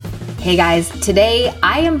Hey guys, today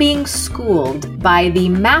I am being schooled by the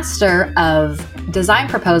master of design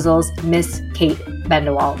proposals, Miss Kate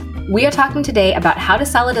Bendewald. We are talking today about how to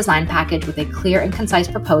sell a design package with a clear and concise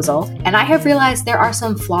proposal, and I have realized there are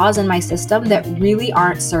some flaws in my system that really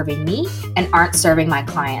aren't serving me and aren't serving my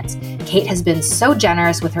clients. Kate has been so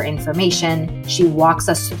generous with her information. She walks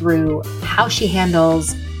us through how she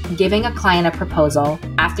handles giving a client a proposal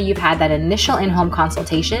after you've had that initial in-home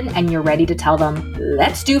consultation and you're ready to tell them,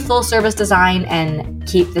 let's do full service design and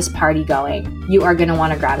keep this party going. You are going to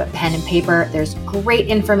want to grab a pen and paper. There's great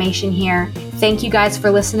information here. Thank you guys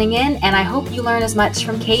for listening in, and I hope you learn as much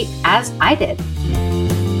from Kate as I did.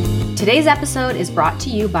 Today's episode is brought to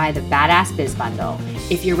you by the Badass Biz Bundle.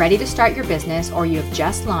 If you're ready to start your business or you have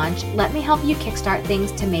just launched, let me help you kickstart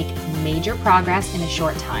things to make major progress in a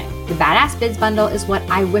short time. The Badass Biz Bundle is what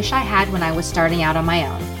I wish I had when I was starting out on my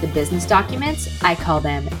own. The business documents, I call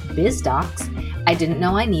them Biz Docs, I didn't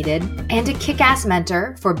know I needed, and a kick-ass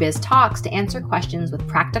mentor for Biz Talks to answer questions with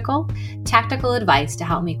practical, tactical advice to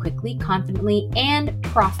help me quickly, confidently, and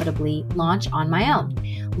profitably launch on my own.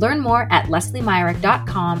 Learn more at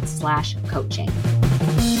lesliemyrick.com/coaching.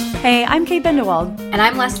 Hey, I'm Kate Bendewald. And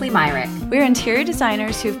I'm Leslie Myrick. We're interior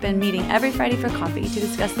designers who've been meeting every Friday for coffee to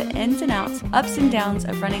discuss the ins and outs, ups and downs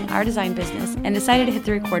of running our design business and decided to hit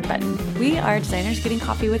the record button. We are designers getting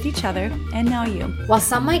coffee with each other, and now you. While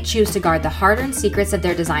some might choose to guard the hard-earned secrets of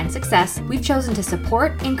their design success, we've chosen to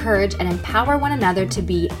support, encourage, and empower one another to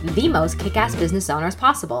be the most kick-ass business owners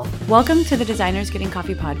possible. Welcome to the Designers Getting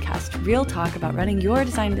Coffee podcast, real talk about running your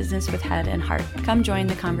design business with head and heart. Come join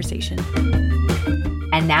the conversation.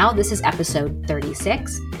 And now this is episode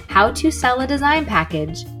 36, How to Sell a Design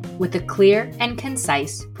Package with a Clear and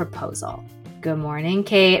Concise Proposal. Good morning,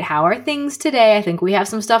 Kate. How are things today? I think we have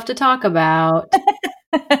some stuff to talk about.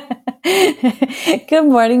 Good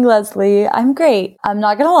morning, Leslie. I'm great. I'm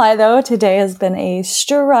not going to lie, though. Today has been a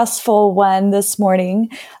stressful one this morning.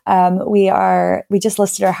 We just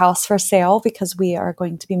listed our house for sale because we are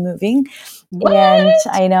going to be moving. What? And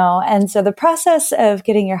I know. And so the process of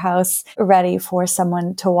getting your house ready for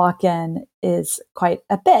someone to walk in is quite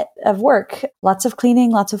a bit of work. Lots of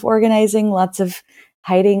cleaning, lots of organizing, lots of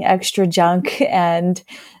hiding extra junk. And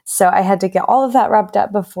so I had to get all of that wrapped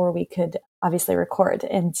up before we could obviously record.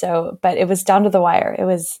 And so, but it was down to the wire. It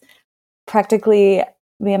was practically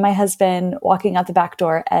me and my husband walking out the back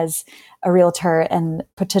door as a realtor and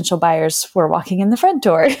potential buyers were walking in the front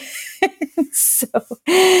door. So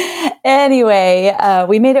anyway,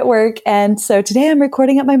 we made it work. And so today I'm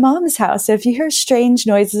recording at my mom's house. So if you hear strange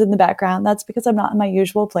noises in the background, that's because I'm not in my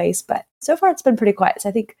usual place, but so far it's been pretty quiet. So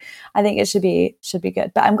I think it should be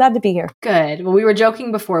good, but I'm glad to be here. Good. Well, we were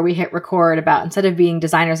joking before we hit record about instead of being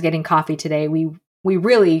designers getting coffee today, we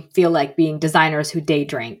really feel like being designers who day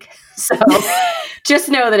drink. So just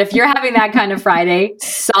know that if you're having that kind of Friday,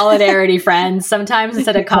 solidarity, friends, sometimes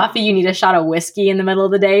instead of coffee, you need a shot of whiskey in the middle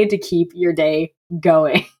of the day to keep your day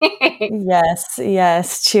going.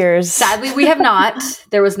 Yes. Cheers. Sadly, we have not.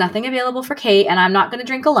 There was nothing available for Kate, and I'm not going to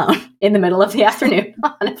drink alone in the middle of the afternoon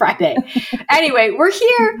on a Friday. Anyway, we're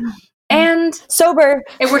here. And sober.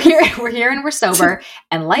 And we're here and we're sober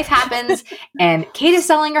and life happens and Kate is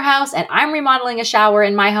selling her house and I'm remodeling a shower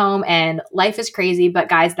in my home and life is crazy. But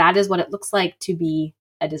guys, that is what it looks like to be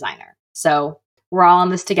a designer. So we're all in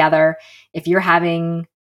this together. If you're having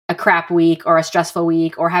a crap week or a stressful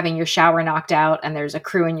week or having your shower knocked out and there's a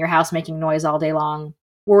crew in your house making noise all day long,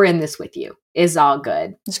 we're in this with you. It's all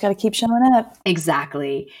good. Just got to keep showing up.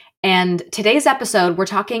 Exactly. And today's episode, we're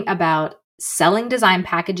talking about selling design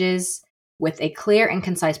packages with a clear and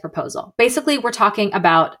concise proposal. Basically, we're talking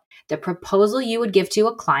about the proposal you would give to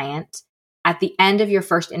a client at the end of your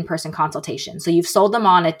first in-person consultation. So you've sold them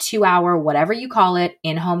on a 2-hour, whatever you call it,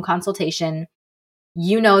 in-home consultation.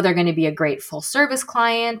 You know they're going to be a great full service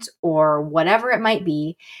client or whatever it might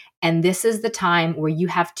be. And this is the time where you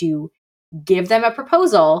have to give them a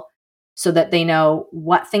proposal so that they know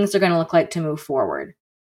what things are going to look like to move forward.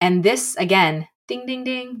 And this, again, ding, ding,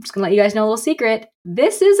 ding. I'm just going to let you guys know a little secret.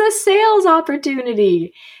 This is a sales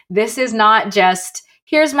opportunity. This is not just,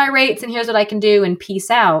 here's my rates and here's what I can do and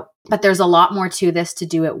peace out. But there's a lot more to this to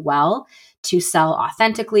do it well, to sell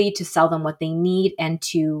authentically, to sell them what they need, and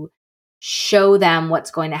to show them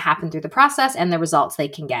what's going to happen through the process and the results they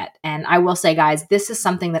can get. And I will say, guys, this is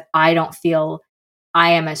something that I don't feel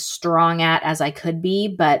I am as strong at as I could be.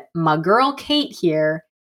 But my girl Kate here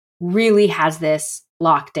really has this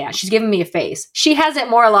locked down. She's giving me a face. She has it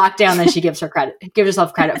more locked down than she gives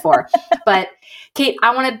herself credit for. But Kate,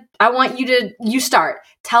 I want you start.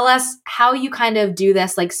 Tell us how you kind of do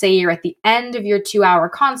this. Like say you're at the end of your 2-hour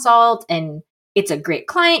consult and it's a great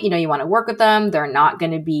client, you want to work with them. They're not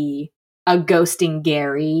going to be a ghosting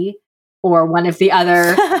Gary or one of the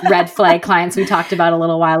other red flag clients we talked about a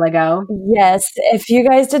little while ago. Yes. If you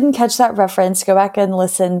guys didn't catch that reference, go back and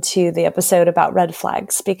listen to the episode about red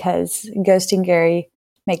flags because ghosting Gary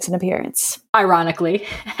makes an appearance. Ironically.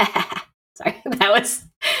 Sorry, that was,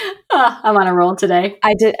 I'm on a roll today.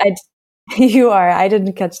 You are. I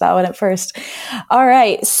didn't catch that one at first. All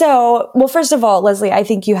right. So, well, first of all, Leslie, I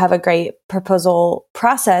think you have a great proposal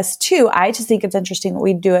process too. I just think it's interesting that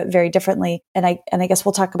we do it very differently. And I guess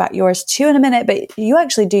we'll talk about yours too in a minute, but you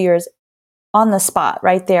actually do yours on the spot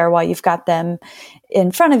right there while you've got them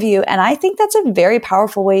in front of you. And I think that's a very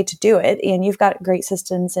powerful way to do it. And you've got great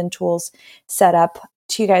systems and tools set up.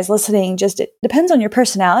 To you guys listening, just it depends on your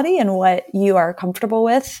personality and what you are comfortable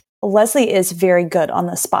with. Leslie is very good on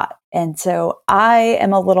the spot. And so I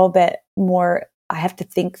am a little bit more, I have to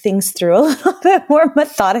think things through a little bit more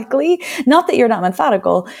methodically. Not that you're not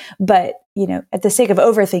methodical, but, at the sake of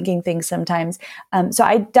overthinking things sometimes. So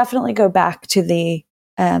I definitely go back to the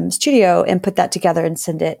studio and put that together and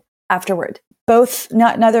send it afterward.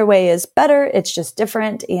 Neither way is better. It's just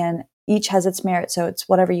different. And each has its merit. So it's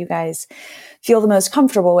whatever you guys feel the most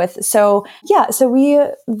comfortable with. So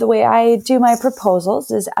the way I do my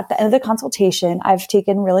proposals is at the end of the consultation, I've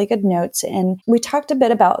taken really good notes and we talked a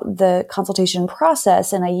bit about the consultation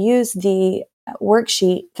process and I use the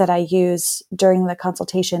worksheet that I use during the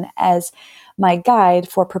consultation as my guide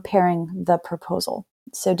for preparing the proposal.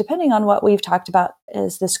 So depending on what we've talked about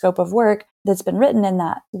as the scope of work that's been written in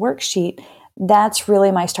that worksheet, that's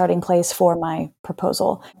really my starting place for my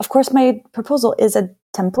proposal. Of course, my proposal is a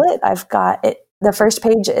template. I've got it. The first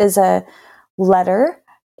page is a letter,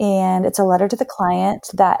 and it's a letter to the client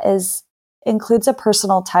that includes a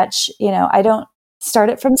personal touch. I don't start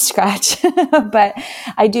it from scratch, but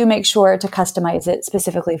I do make sure to customize it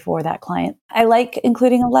specifically for that client. I like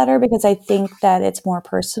including a letter because I think that it's more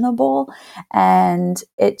personable and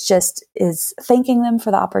it just is thanking them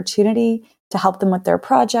for the opportunity to help them with their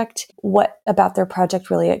project, what about their project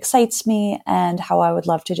really excites me, and how I would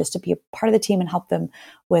love to just to be a part of the team and help them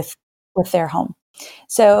with their home.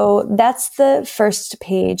 So that's the first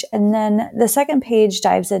page. And then the second page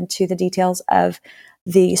dives into the details of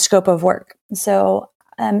the scope of work. So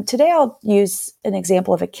today I'll use an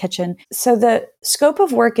example of a kitchen. So the scope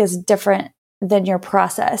of work is different than your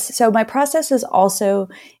process. So my process is also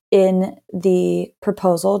in the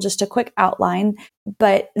proposal, just a quick outline,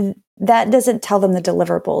 but that doesn't tell them the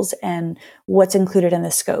deliverables and what's included in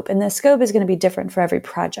the scope. And the scope is going to be different for every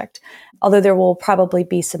project, although there will probably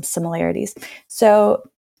be some similarities. So,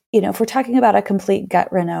 if we're talking about a complete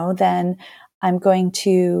gut reno, then I'm going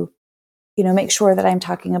to, make sure that I'm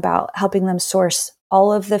talking about helping them source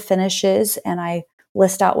all of the finishes. And I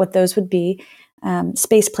list out what those would be,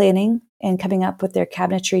 space planning and coming up with their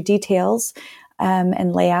cabinetry details,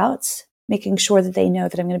 and layouts, making sure that they know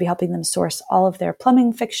that I'm going to be helping them source all of their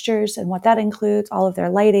plumbing fixtures and what that includes, all of their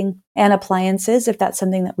lighting and appliances, if that's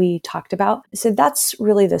something that we talked about. So that's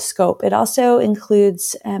really the scope. It also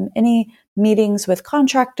includes any meetings with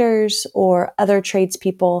contractors or other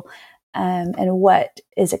tradespeople, and what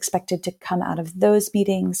is expected to come out of those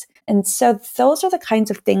meetings. And so those are the kinds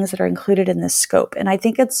of things that are included in this scope. And I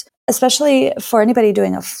think it's especially for anybody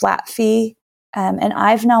doing a flat fee. And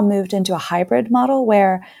I've now moved into a hybrid model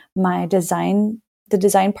where the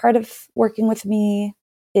design part of working with me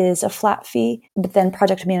is a flat fee, but then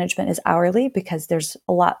project management is hourly because there's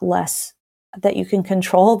a lot less that you can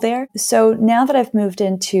control there. So now that I've moved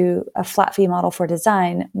into a flat fee model for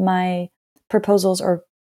design, my proposals are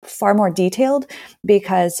far more detailed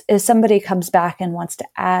because if somebody comes back and wants to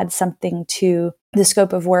add something to the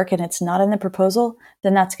scope of work and it's not in the proposal,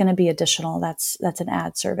 then that's going to be additional. That's an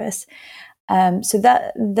ad service. So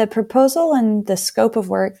that the proposal and the scope of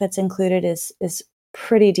work that's included is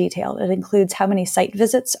pretty detailed. It includes how many site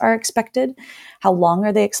visits are expected, how long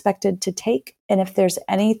are they expected to take, and if there's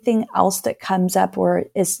anything else that comes up or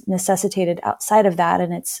is necessitated outside of that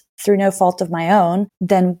and it's through no fault of my own,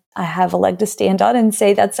 then I have a leg to stand on and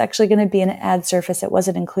say that's actually going to be an ad surface. It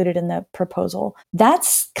wasn't included in the proposal.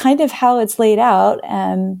 That's kind of how it's laid out.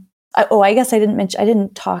 I guess I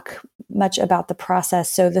didn't talk much about the process.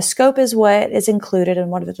 So the scope is what is included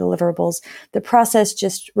and what are the deliverables. The process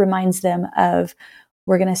just reminds them of,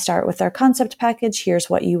 we're going to start with our concept package. Here's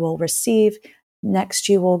what you will receive. Next,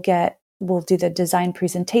 we'll do the design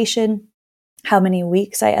presentation, how many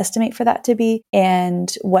weeks I estimate for that to be,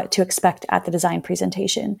 and what to expect at the design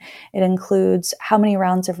presentation. It includes how many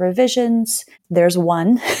rounds of revisions. There's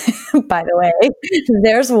one, by the way,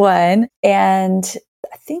 there's one. And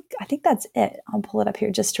I think that's it. I'll pull it up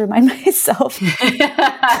here just to remind myself.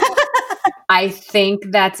 I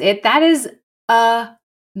think that's it. That is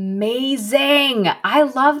amazing. I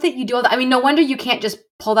love that you do all that. I mean, no wonder you can't just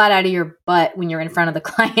pull that out of your butt when you're in front of the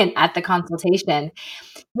client at the consultation.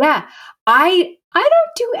 Yeah, I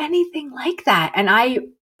don't do anything like that. And I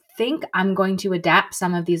think I'm going to adapt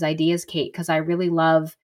some of these ideas, Kate, because I really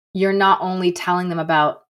love you're not only telling them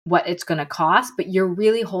about what it's going to cost, but you're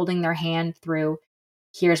really holding their hand through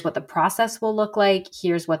here's what the process will look like,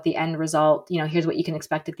 here's what the end result, here's what you can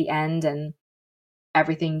expect at the end and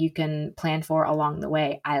everything you can plan for along the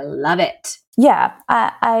way. I love it. Yeah,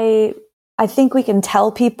 I think we can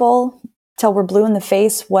tell people till we're blue in the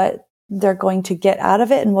face what they're going to get out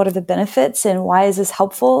of it and what are the benefits and why is this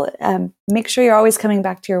helpful. Make sure you're always coming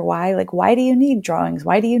back to your why. Like, why do you need drawings?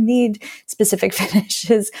 Why do you need specific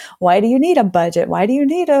finishes? Why do you need a budget? Why do you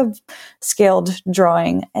need a scaled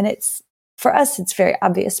drawing? And for us, it's very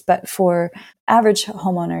obvious, but for average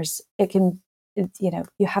homeowners,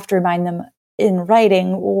 you have to remind them in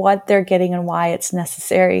writing what they're getting and why it's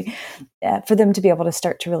necessary for them to be able to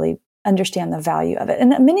start to really understand the value of it. And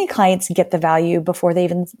many clients get the value before they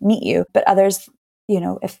even meet you, but others,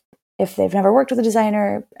 if they've never worked with a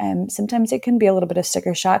designer, sometimes it can be a little bit of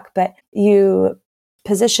sticker shock, but you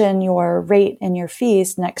position your rate and your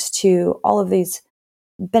fees next to all of these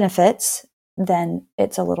benefits, then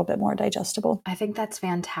it's a little bit more digestible. I think that's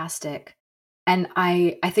fantastic. And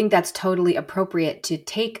I think that's totally appropriate to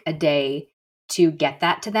take a day to get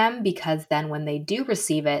that to them, because then when they do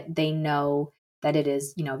receive it, they know that it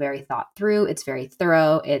is, very thought through. It's very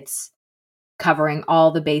thorough. It's covering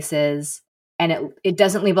all the bases, and it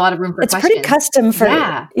doesn't leave a lot of room for questions. It's pretty custom for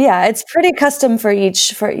it's pretty custom for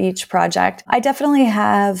each project. I definitely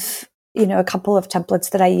have, a couple of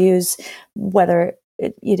templates that I use, whether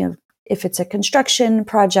if it's a construction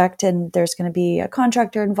project and there's going to be a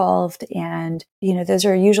contractor involved, and those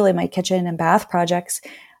are usually my kitchen and bath projects.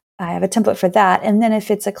 I have a template for that. And then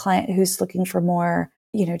if it's a client who's looking for more,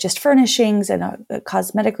 just furnishings and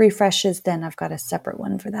cosmetic refreshes, then I've got a separate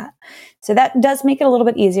one for that. So that does make it a little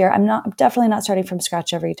bit easier. I'm definitely not starting from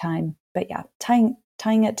scratch every time, but yeah, tying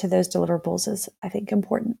it to those deliverables is, I think,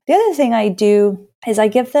 important. The other thing I do is I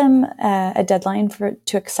give them a deadline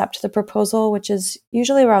to accept the proposal, which is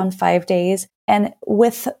usually around 5 days. And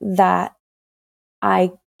with that,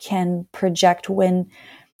 I can project when,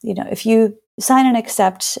 if you sign and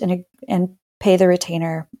accept and pay the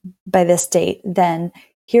retainer by this date, then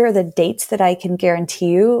here are the dates that I can guarantee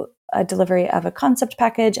you a delivery of a concept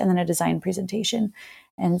package and then a design presentation.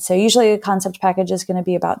 And so usually a concept package is going to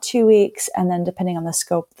be about 2 weeks. And then depending on the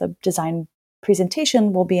scope, the design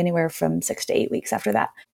presentation will be anywhere from 6 to 8 weeks after that.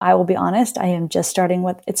 I will be honest, I am just starting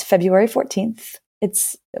it's February 14th.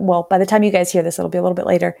 By the time you guys hear this, it'll be a little bit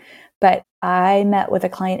later. But I met with a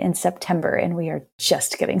client in September and we are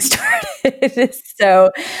just getting started.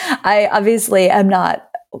 So I obviously am not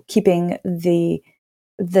keeping the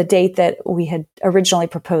date that we had originally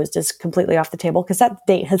proposed is completely off the table, because that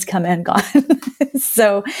date has come and gone.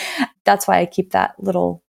 So that's why I keep that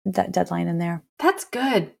deadline in there. That's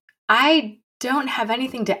good. I don't have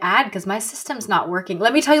anything to add because my system's not working.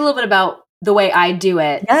 Let me tell you a little bit about the way I do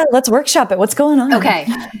it. Yeah, let's workshop it. What's going on? Okay.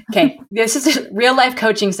 This is a real life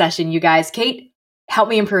coaching session, you guys. Kate, help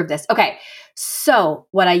me improve this. Okay. So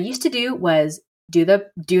what I used to do was do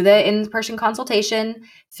the in-person consultation,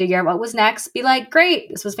 figure out what was next, be like, great,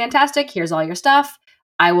 this was fantastic. Here's all your stuff.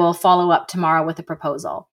 I will follow up tomorrow with a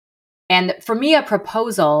proposal. And for me, a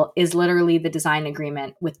proposal is literally the design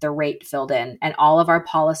agreement with the rate filled in and all of our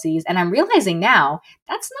policies. And I'm realizing now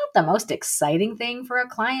that's not the most exciting thing for a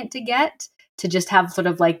client to get, to just have sort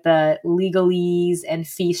of like the legalese and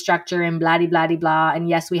fee structure and blah, blah, blah, blah. And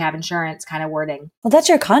yes, we have insurance kind of wording. Well, that's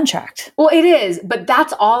your contract. Well, it is, but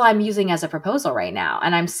that's all I'm using as a proposal right now.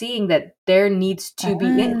 And I'm seeing that there needs to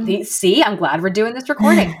be, see, I'm glad we're doing this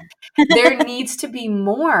recording. There needs to be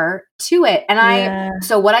more to it. And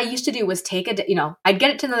so what I used to do was I'd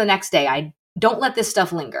get it to them the next day. I don't let this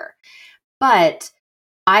stuff linger. But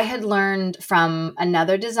I had learned from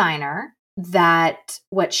another designer that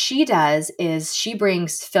what she does is she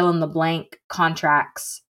brings fill in the blank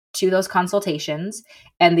contracts to those consultations.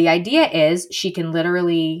 And the idea is she can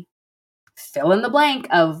literally fill in the blank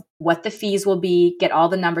of what the fees will be, get all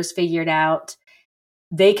the numbers figured out.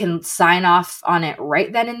 They can sign off on it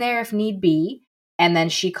right then and there if need be. And then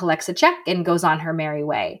she collects a check and goes on her merry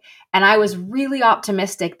way. And I was really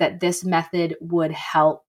optimistic that this method would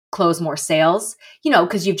help close more sales,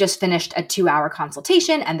 because you've just finished a 2-hour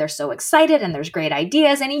consultation and they're so excited and there's great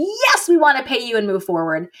ideas and yes, we want to pay you and move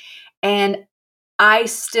forward. And I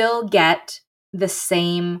still get the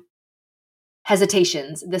same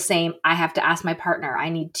hesitations, the same, I have to ask my partner, I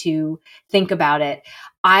need to think about it.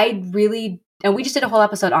 And we just did a whole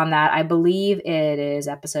episode on that. I believe it is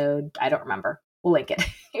episode, I don't remember. We'll link it.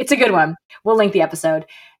 It's a good one. We'll link the episode.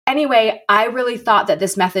 Anyway, I really thought that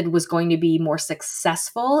this method was going to be more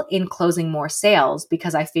successful in closing more sales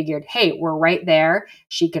because I figured, hey, we're right there.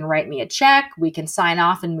 She can write me a check. We can sign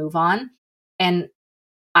off and move on. And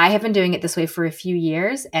I have been doing it this way for a few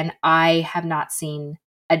years, and I have not seen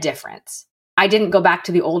a difference. I didn't go back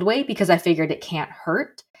to the old way because I figured it can't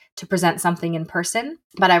hurt to present something in person.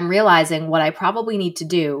 But I'm realizing what I probably need to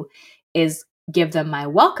do is give them my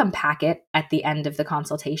welcome packet at the end of the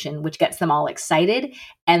consultation, which gets them all excited,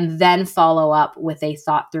 and then follow up with a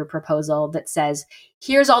thought through proposal that says,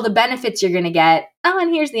 here's all the benefits you're going to get. Oh,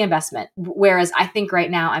 and here's the investment. Whereas I think right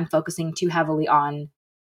now I'm focusing too heavily on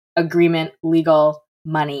agreement, legal,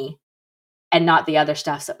 money, and not the other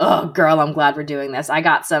stuff. So, oh girl, I'm glad we're doing this. I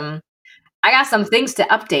got some things to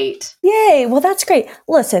update. Yay. Well, that's great.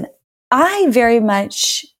 Listen, I very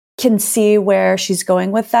much can see where she's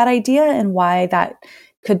going with that idea and why that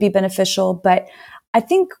could be beneficial. But I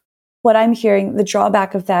think what I'm hearing, the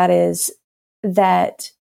drawback of that is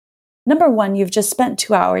that, number one, you've just spent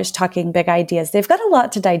 2 hours talking big ideas. They've got a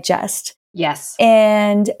lot to digest. Yes.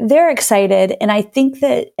 And they're excited. And I think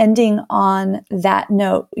that ending on that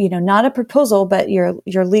note, not a proposal, but your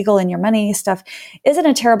legal and your money stuff isn't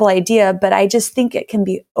a terrible idea, but I just think it can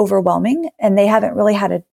be overwhelming, and they haven't really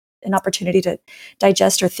had an opportunity to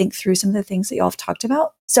digest or think through some of the things that y'all have talked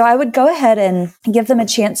about. So I would go ahead and give them a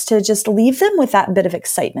chance to just leave them with that bit of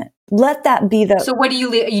excitement. Let that be So what do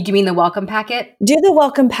you mean the welcome packet? Do the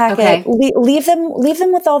welcome packet. Okay. Leave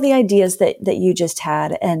them with all the ideas that you just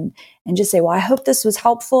had, and just say, well, I hope this was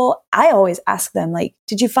helpful. I always ask them, like,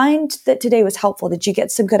 did you find that today was helpful? Did you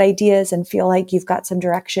get some good ideas and feel like you've got some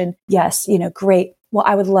direction? Yes. Great. Well,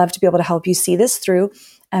 I would love to be able to help you see this through.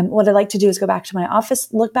 What I'd like to do is go back to my office,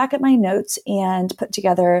 look back at my notes, and put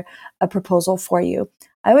together a proposal for you.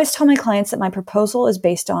 I always tell my clients that my proposal is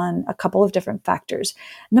based on a couple of different factors.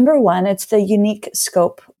 Number one, it's the unique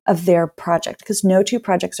scope of their project, because no two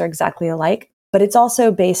projects are exactly alike, but it's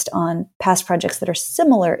also based on past projects that are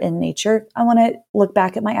similar in nature. I want to look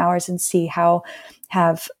back at my hours and see how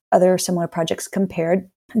have other similar projects compared.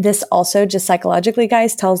 This also just psychologically,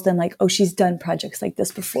 guys, tells them like, oh, she's done projects like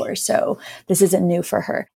this before, so this isn't new for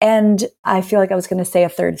her. And I feel like I was going to say a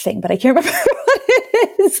third thing, but I can't remember what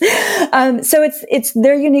it is. So it's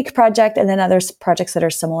their unique project, and then other projects that are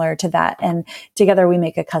similar to that. And together we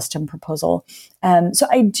make a custom proposal. So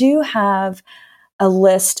I do have a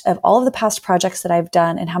list of all of the past projects that I've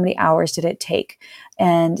done and how many hours did it take.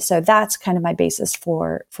 And so that's kind of my basis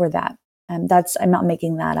for that. I'm not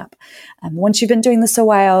making that up. Once you've been doing this a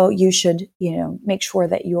while, you should, make sure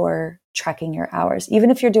that you're tracking your hours,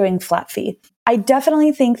 even if you're doing flat fee. I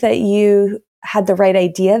definitely think that you had the right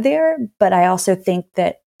idea there, but I also think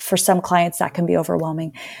that for some clients that can be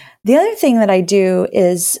overwhelming. The other thing that I do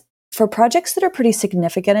is for projects that are pretty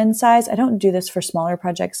significant in size, I don't do this for smaller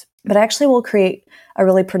projects, but I actually will create a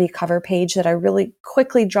really pretty cover page that I really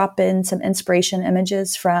quickly drop in some inspiration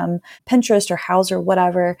images from Pinterest or Houzz or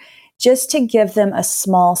whatever, just to give them a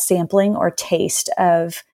small sampling or taste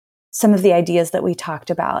of some of the ideas that we talked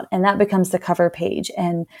about. And that becomes the cover page.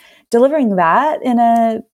 And delivering that in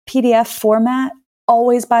a PDF format,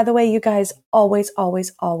 always, by the way, you guys, always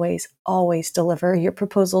deliver your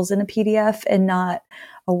proposals in a PDF and not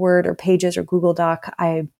a Word or Pages or Google Doc.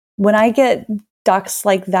 When I get docs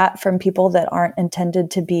like that from people that aren't intended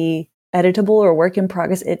to be editable or work in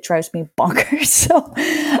progress, it drives me bonkers. So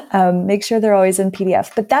make sure they're always in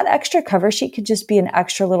PDF. But that extra cover sheet could just be an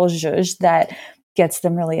extra little zhuzh that gets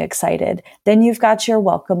them really excited. Then you've got your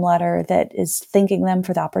welcome letter that is thanking them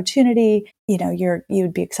for the opportunity.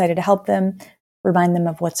 You'd be excited to help them, remind them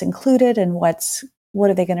of what's included and what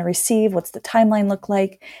are they going to receive, what's the timeline look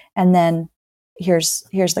like, and then here's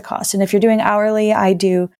the cost. And if you're doing hourly, I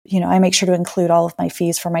make sure to include all of my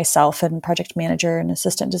fees for myself and project manager and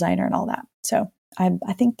assistant designer and all that. So I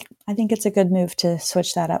think it's a good move to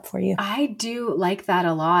switch that up for you. I do like that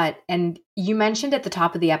a lot. And you mentioned at the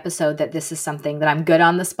top of the episode that this is something that I'm good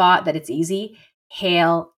on the spot, that it's easy.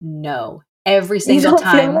 Hell no. Every single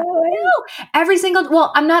time.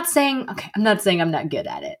 Well, I'm not saying I'm not good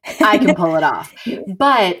at it. I can pull it off,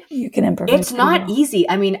 but you can improvise. It's not easy.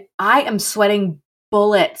 I mean, I am sweating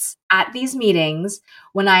bullets at these meetings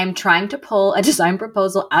when I'm trying to pull a design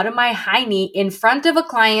proposal out of my hiney in front of a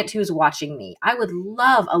client who's watching me. I would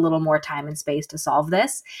love a little more time and space to solve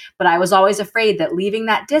this, but I was always afraid that leaving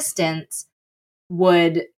that distance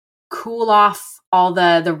would cool off all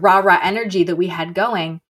the rah-rah energy that we had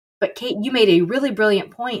going. But Kate, you made a really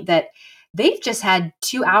brilliant point that they've just had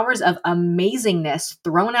 2 hours of amazingness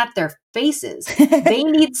thrown at their faces. They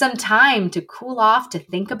need some time to cool off, to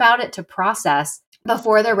think about it, to process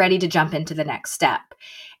before they're ready to jump into the next step.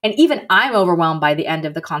 And even I'm overwhelmed by the end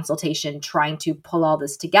of the consultation, trying to pull all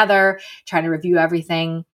this together, trying to review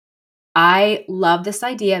everything. I love this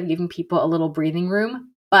idea of giving people a little breathing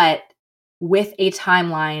room, but with a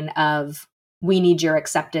timeline of, we need your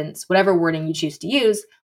acceptance, whatever wording you choose to use.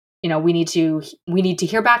 We need to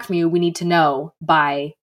hear back from you. We need to know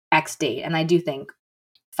by X date. And I do think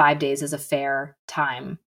 5 days is a fair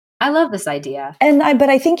time. I love this idea. But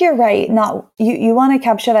I think you're right. You want to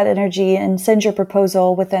capture that energy and send your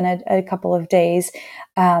proposal within a couple of days.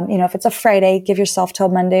 If it's a Friday, give yourself till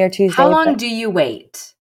Monday or Tuesday. How long do you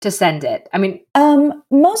wait to send it? I mean,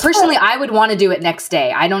 personally, I would want to do it next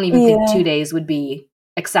day. I don't even think 2 days would be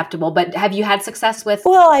acceptable. But have you had success with?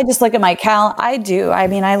 Well, I just look at my I do. I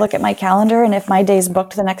mean, I look at my calendar, and if my day's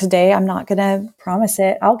booked the next day, I'm not going to promise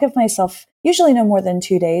it. I'll give myself usually no more than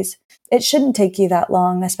 2 days. It shouldn't take you that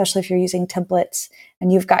long, especially if you're using templates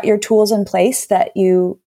and you've got your tools in place that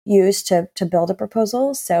you use to build a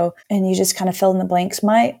proposal. So, and you just kind of fill in the blanks.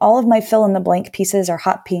 All of my fill in the blank pieces are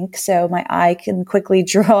hot pink. So my eye can quickly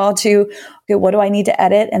draw to, okay, what do I need to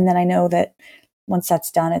edit? And then I know that once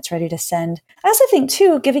that's done, it's ready to send. I also think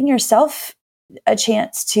too, giving yourself a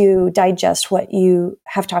chance to digest what you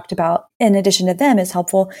have talked about in addition to them is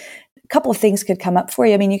helpful. A couple of things could come up for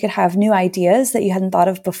you. I mean, you could have new ideas that you hadn't thought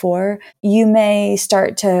of before. You may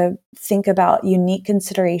start to think about unique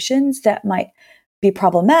considerations that might be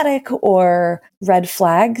problematic or red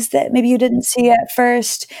flags that maybe you didn't see at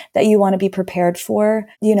first that you want to be prepared for.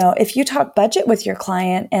 If you talk budget with your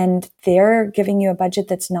client and they're giving you a budget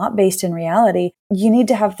that's not based in reality, you need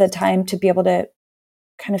to have the time to be able to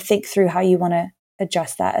kind of think through how you want to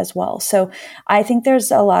adjust that as well. So I think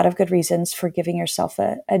there's a lot of good reasons for giving yourself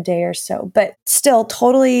a day or so, but still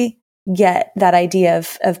totally get that idea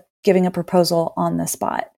of giving a proposal on the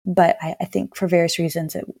spot. But I think for various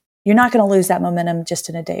reasons, you're not going to lose that momentum just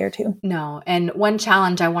in a day or two. No. And one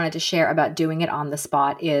challenge I wanted to share about doing it on the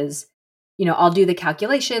spot is, I'll do the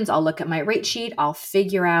calculations. I'll look at my rate sheet. I'll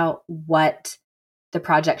figure out what the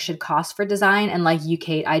project should cost for design. And like you,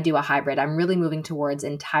 Kate, I do a hybrid. I'm really moving towards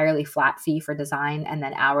entirely flat fee for design and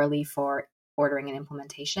then hourly for ordering and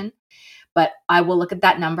implementation. But I will look at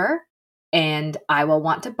that number and I will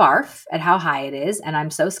want to barf at how high it is. And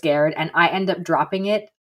I'm so scared. And I end up dropping it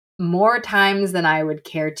more times than I would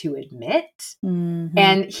care to admit. Mm-hmm.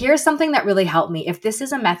 And here's something that really helped me. If this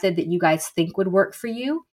is a method that you guys think would work for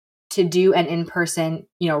you, to do an in-person,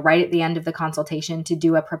 right at the end of the consultation, to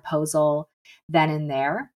do a proposal then and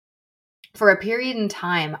there. For a period in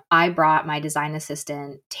time, I brought my design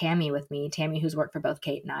assistant, Tammy, with me. Tammy, who's worked for both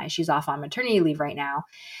Kate and I. She's off on maternity leave right now.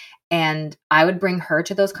 And I would bring her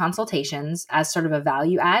to those consultations as sort of a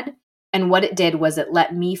value add. And what it did was it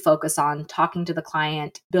let me focus on talking to the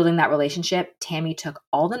client, building that relationship. Tammy took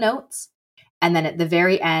all the notes. And then at the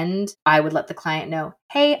very end, I would let the client know,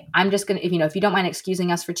 hey, I'm just going to, if you don't mind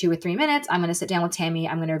excusing us for 2 or 3 minutes, I'm going to sit down with Tammy.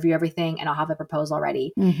 I'm going to review everything and I'll have the proposal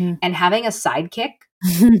ready. Mm-hmm. And having a sidekick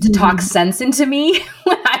to talk sense into me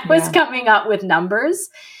when I was coming up with numbers.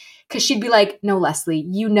 Because she'd be like, no, Leslie,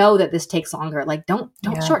 you know that this takes longer. Like, don't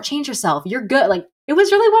shortchange yourself. You're good. Like, it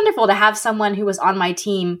was really wonderful to have someone who was on my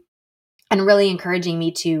team and really encouraging me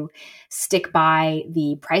to stick by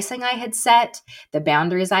the pricing I had set, the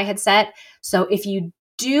boundaries I had set. So if you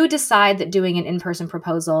do decide that doing an in-person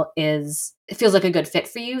proposal it feels like a good fit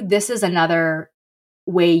for you, this is another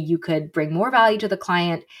way you could bring more value to the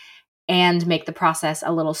client and make the process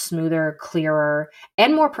a little smoother, clearer,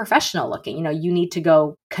 and more professional looking. You need to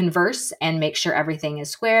go converse and make sure everything is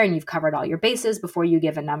square and you've covered all your bases before you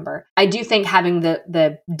give a number. I do think having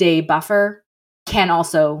the day buffer can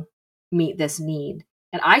also meet this need.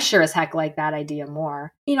 And I sure as heck like that idea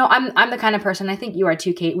more. I'm the kind of person, I think you are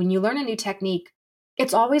too, Kate, when you learn a new technique,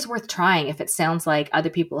 it's always worth trying if it sounds like other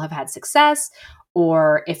people have had success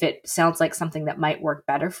or if it sounds like something that might work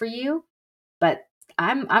better for you. But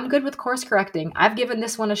I'm good with course correcting. I've given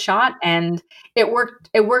this one a shot and it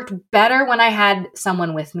worked better when I had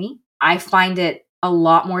someone with me. I find it a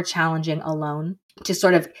lot more challenging alone to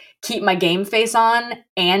sort of keep my game face on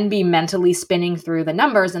and be mentally spinning through the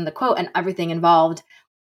numbers and the quote and everything involved.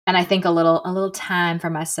 And I think a little time for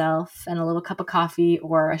myself and a little cup of coffee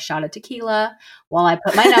or a shot of tequila while I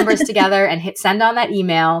put my numbers together and hit send on that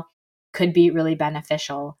email could be really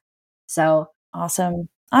beneficial. So awesome.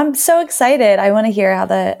 I'm so excited. I want to hear how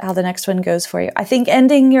the next one goes for you. I think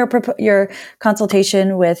ending your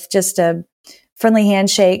consultation with just a friendly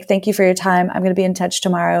handshake, thank you for your time, I'm going to be in touch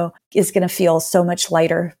tomorrow, is going to feel so much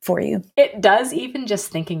lighter for you. It does, even just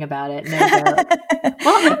thinking about it. No doubt.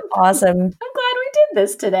 Well, awesome. I'm glad we did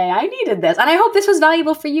this today. I needed this. And I hope this was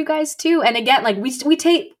valuable for you guys too. And again, like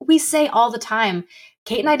we say all the time,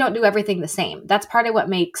 Kate and I don't do everything the same. That's part of what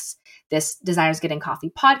makes this Designers Getting Coffee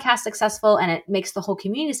podcast successful, and it makes the whole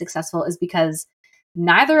community successful, is because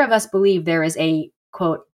neither of us believe there is a,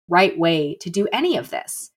 quote, right way to do any of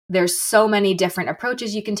this. There's so many different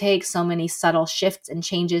approaches you can take, so many subtle shifts and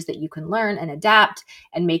changes that you can learn and adapt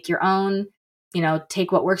and make your own.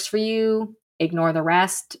 Take what works for you, ignore the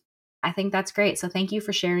rest. I think that's great. So thank you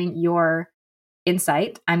for sharing your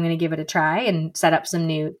insight. I'm going to give it a try and set up some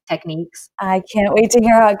new techniques. I can't wait to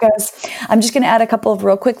hear how it goes. I'm just going to add a couple of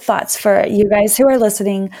real quick thoughts for you guys who are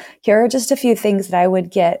listening. Here are just a few things that I would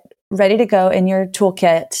get ready to go in your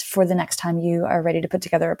toolkit for the next time you are ready to put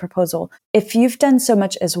together a proposal. If you've done so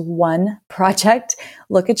much as one project,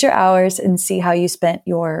 look at your hours and see how you spent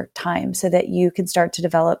your time so that you can start to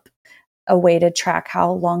develop a way to track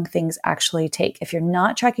how long things actually take. If you're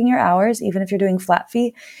not tracking your hours, even if you're doing flat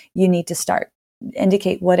fee, you need to start.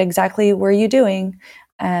 Indicate what exactly were you doing,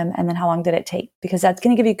 and then how long did it take? Because that's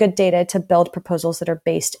going to give you good data to build proposals that are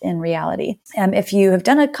based in reality. If you have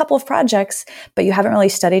done a couple of projects, but you haven't really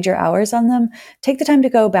studied your hours on them, take the time to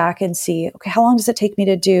go back and see, okay, how long does it take me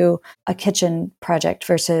to do a kitchen project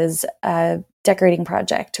versus a decorating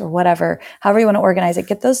project or whatever, however you want to organize it,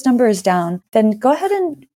 get those numbers down, then go ahead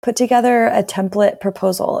and put together a template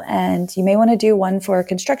proposal. And you may want to do one for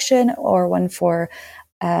construction or one for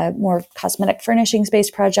a more cosmetic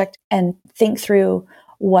furnishings-based project, and think through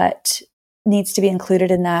what needs to be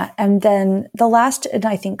included in that. And then the last, and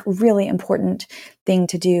I think really important thing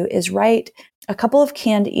to do, is write a couple of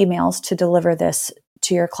canned emails to deliver this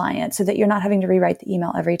to your client so that you're not having to rewrite the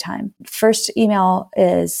email every time. First email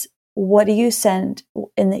is, what do you send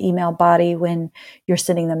in the email body when you're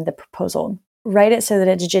sending them the proposal? Write it so that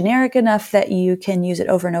it's generic enough that you can use it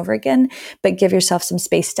over and over again, but give yourself some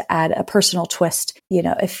space to add a personal twist.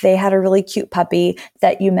 If they had a really cute puppy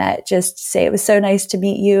that you met, just say, it was so nice to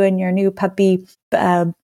meet you and your new puppy.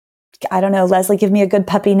 I don't know, Leslie, give me a good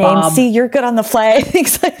puppy name. Bob. See, you're good on the fly.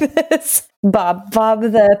 Things like this. Bob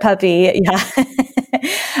the puppy. Yeah.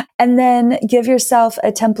 And then give yourself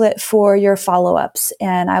a template for your follow-ups.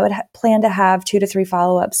 And I would plan to have 2 to 3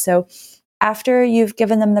 follow-ups. So after you've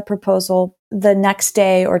given them the proposal, the next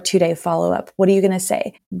day or 2-day follow-up, what are you going to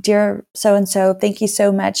say? Dear so-and-so, thank you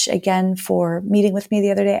so much again for meeting with me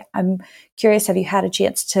the other day. I'm curious, have you had a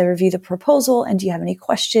chance to review the proposal? And do you have any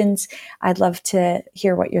questions? I'd love to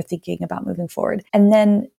hear what you're thinking about moving forward. And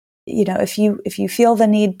then, if you feel the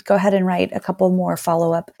need, go ahead and write a couple more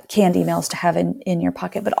follow-up canned emails to have in your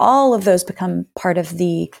pocket. But all of those become part of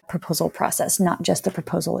the proposal process, not just the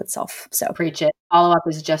proposal itself. So preach it. Follow-up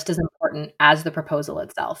is just as important as the proposal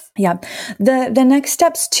itself. Yeah. The next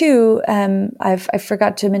steps too, I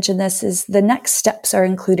forgot to mention this, is the next steps are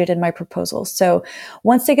included in my proposal. So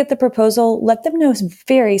once they get the proposal, let them know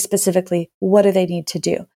very specifically, what do they need to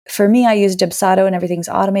do? For me, I use Dubsado and everything's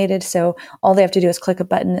automated. So all they have to do is click a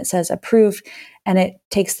button that says approved, and it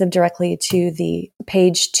takes them directly to the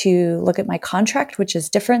page to look at my contract, which is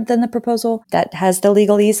different than the proposal that has the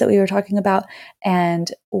legalese that we were talking about.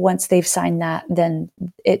 And once they've signed that, then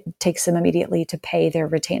it takes them immediately to pay their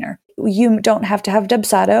retainer. You don't have to have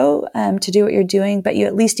Dubsado to do what you're doing, but you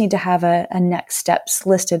at least need to have a next steps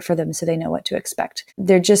listed for them so they know what to expect.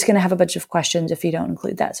 They're just going to have a bunch of questions if you don't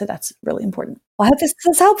include that. So that's really important. Well, I hope this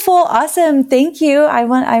is helpful. Awesome. Thank you. I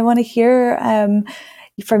want to hear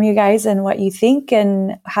from you guys and what you think,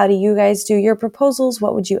 and how do you guys do your proposals?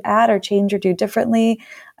 What would you add or change or do differently?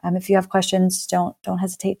 If you have questions, don't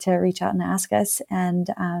hesitate to reach out and ask us. And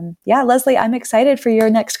Leslie, I'm excited for your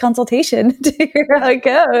next consultation to hear how it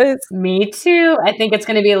goes. Me too. I think it's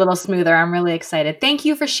going to be a little smoother. I'm really excited. Thank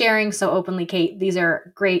you for sharing so openly, Kate. These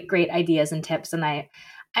are great ideas and tips. And I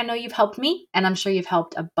know you've helped me, and I'm sure you've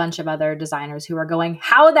helped a bunch of other designers who are going,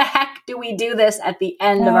 how the heck do we do this at the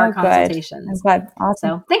end of our consultations? Good. Awesome.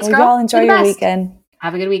 So thanks, girl. Well, y'all enjoy your weekend.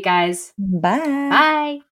 Have a good week, guys. Bye.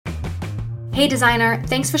 Bye. Hey designer,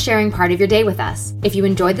 thanks for sharing part of your day with us. If you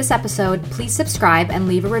enjoyed this episode, please subscribe and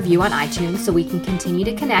leave a review on iTunes so we can continue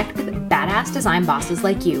to connect with badass design bosses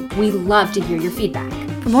like you. We love to hear your feedback.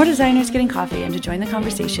 For more Designers Getting Coffee and to join the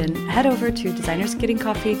conversation, head over to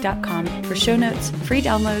designersgettingcoffee.com for show notes, free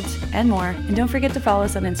downloads, and more. And don't forget to follow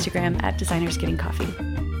us on Instagram at Designers Getting Coffee.